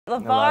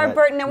LeVar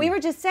Burton. And we were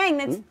just saying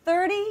that's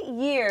 30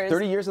 years.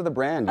 30 years of the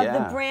brand, of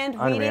the brand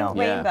Reading Rainbow.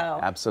 Yeah,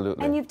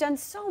 absolutely. And you've done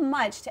so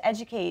much to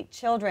educate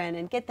children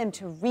and get them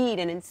to read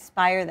and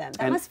inspire them.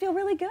 That must feel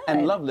really good.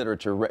 And love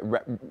literature.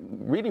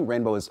 Reading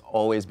Rainbow has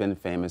always been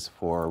famous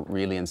for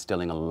really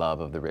instilling a love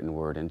of the written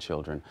word in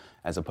children,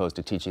 as opposed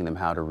to teaching them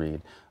how to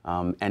read.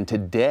 And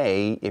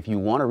today, if you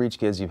want to reach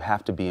kids, you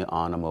have to be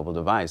on a mobile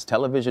device.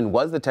 Television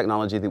was the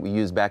technology that we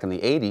used back in the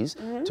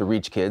 80s to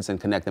reach kids and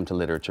connect them to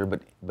literature,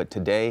 but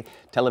today,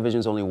 television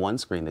is only one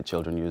screen that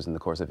children use in the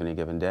course of any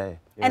given day.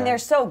 And they're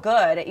so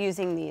good at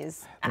using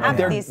these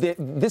apps.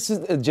 This is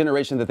a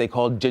generation that they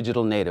call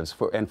digital natives,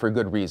 and for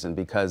good reason,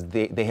 because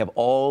they have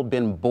all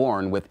been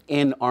born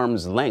within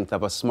arm's length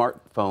of a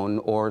smartphone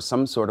or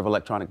some sort of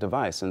electronic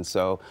device. And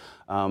so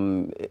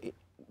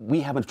we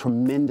have a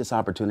tremendous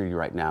opportunity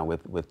right now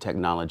with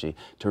technology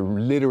to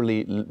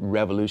literally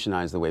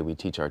revolutionize the way we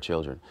teach our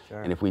children.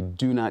 Sure. And if we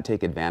do not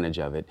take advantage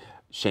of it,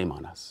 shame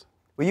on us.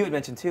 Well, you had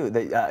mentioned too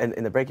that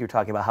in the break you were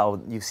talking about how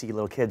you see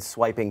little kids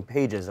swiping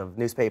pages of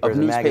newspapers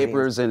and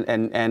magazines.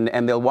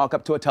 and they'll walk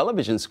up to a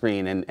television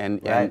screen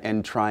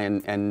and try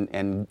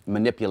and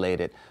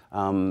manipulate it.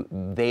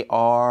 They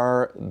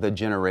are the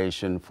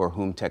generation for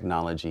whom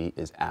technology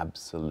is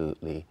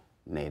absolutely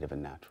native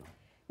and natural.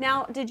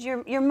 Now, did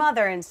your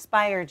mother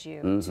inspired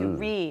you to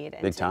read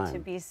and to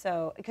be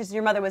so, because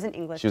your mother was an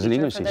English teacher. She was an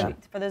English teacher.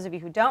 For those of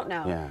you who don't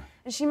know. Yeah.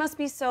 And she must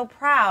be so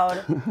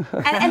proud.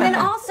 and then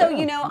also,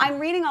 you know, I'm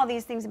reading all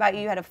these things about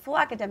you. You had a full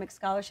academic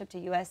scholarship to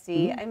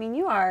USC. I mean,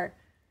 you're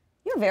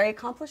a very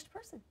accomplished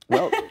person.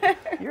 Well,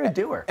 you're a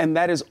doer. And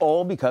that is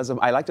all because of,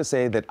 I like to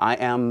say that I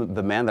am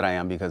the man that I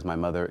am because my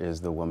mother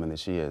is the woman that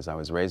she is. I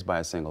was raised by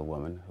a single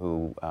woman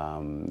who,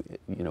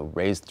 you know,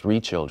 raised 3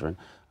 children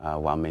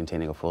while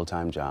maintaining a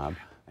full-time job,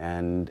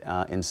 and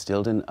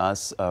instilled in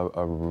us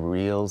a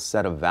real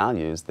set of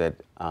values that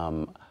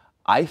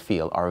I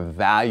feel are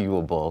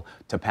valuable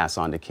to pass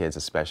on to kids,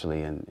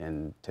 especially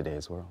in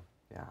today's world.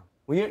 Yeah.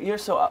 Well, you're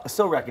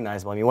so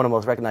recognizable. I mean, one of the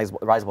most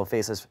recognizable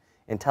faces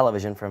in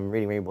television from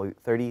Reading Rainbow.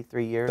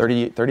 33 years?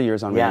 30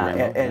 years on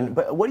Reading Rainbow.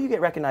 But what do you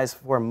get recognized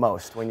for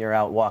most when you're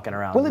out walking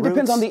around? Well, it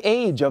depends on the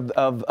age of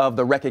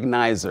the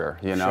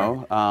recognizer, you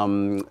know.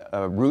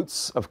 Sure.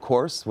 Roots, of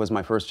course, was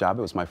my first job.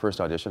 It was my first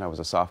audition. I was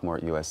a sophomore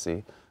at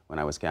USC when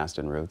I was cast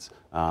in Roots.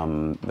 There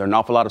are an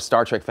awful lot of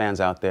Star Trek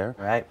fans out there.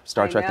 Right.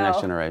 Star Trek The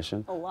Next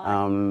Generation. A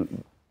lot.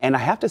 And I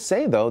have to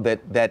say, though,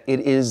 that it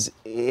is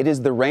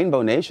the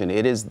Rainbow Nation.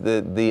 It is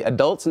the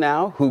adults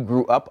now who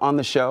grew up on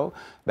the show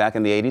back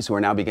in the 80s who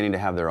are now beginning to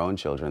have their own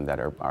children that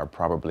are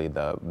probably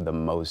the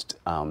most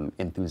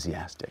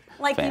enthusiastic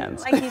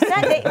fans. Like you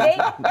said,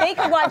 they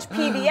could watch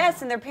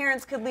PBS and their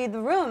parents could leave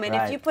the room. And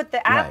if you put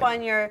the app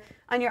on your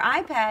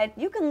iPad,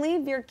 you can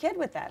leave your kid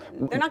with that.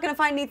 They're not going to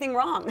find anything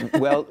wrong.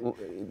 Well,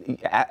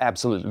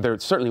 absolutely. They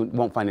certainly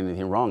won't find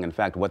anything wrong. In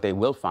fact, what they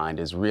will find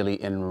is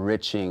really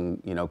enriching,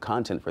 you know,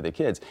 content for the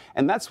kids.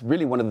 And that's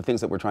really one of the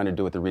things that we're trying to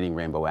do with the Reading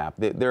Rainbow app.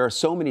 There are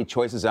so many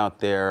choices out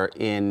there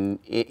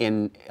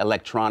in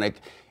electronic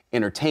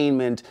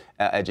entertainment,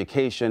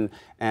 education,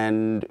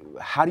 and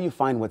how do you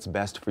find what's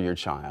best for your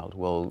child?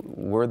 Well,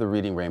 we're the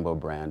Reading Rainbow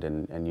brand,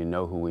 and you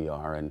know who we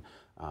are, and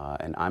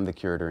I'm the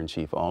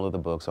curator-in-chief. All of the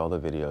books, all the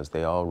videos,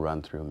 they all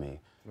run through me.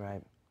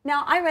 Right.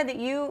 Now, I read that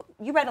you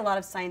read a lot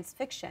of science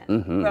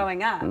fiction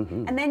growing up,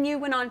 and then you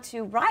went on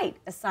to write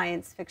a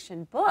science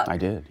fiction book. I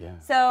did, yeah.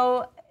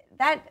 So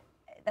that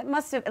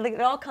must have, like,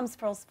 it all comes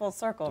full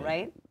circle,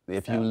 right?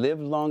 If you live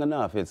long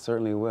enough, it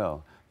certainly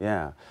will.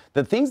 Yeah,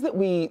 the things that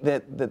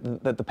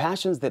the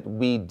passions that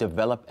we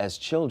develop as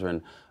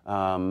children,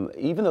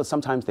 even though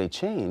sometimes they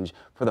change,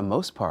 for the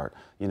most part,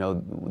 you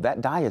know,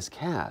 that die is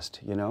cast,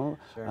 you know.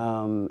 Sure.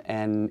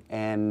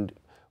 And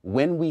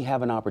when we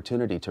have an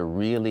opportunity to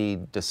really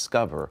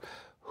discover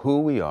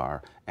who we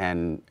are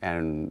and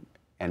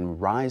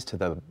rise to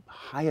the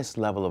highest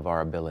level of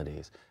our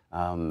abilities,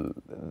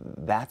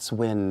 that's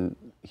when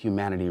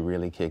humanity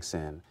really kicks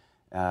in.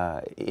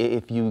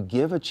 If you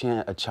give a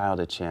child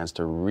a chance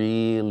to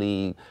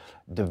really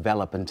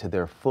develop into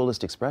their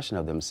fullest expression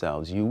of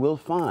themselves, you will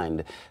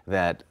find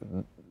that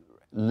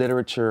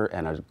literature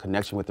and a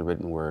connection with the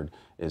written word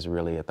is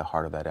really at the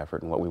heart of that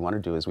effort. And what we want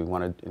to do is we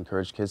want to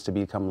encourage kids to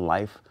become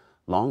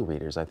lifelong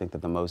readers. I think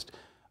that the most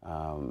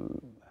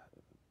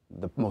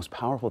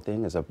powerful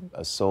thing is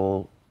a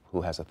soul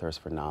who has a thirst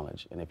for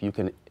knowledge. And if you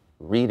can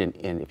read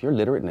if you're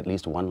literate in at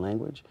least one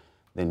language,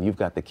 then you've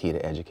got the key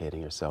to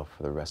educating yourself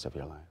for the rest of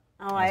your life.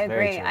 Oh, I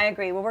agree. I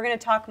agree. Well, we're going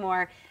to talk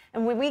more.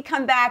 And when we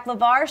come back,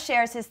 LeVar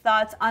shares his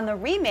thoughts on the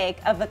remake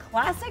of the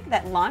classic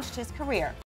that launched his career.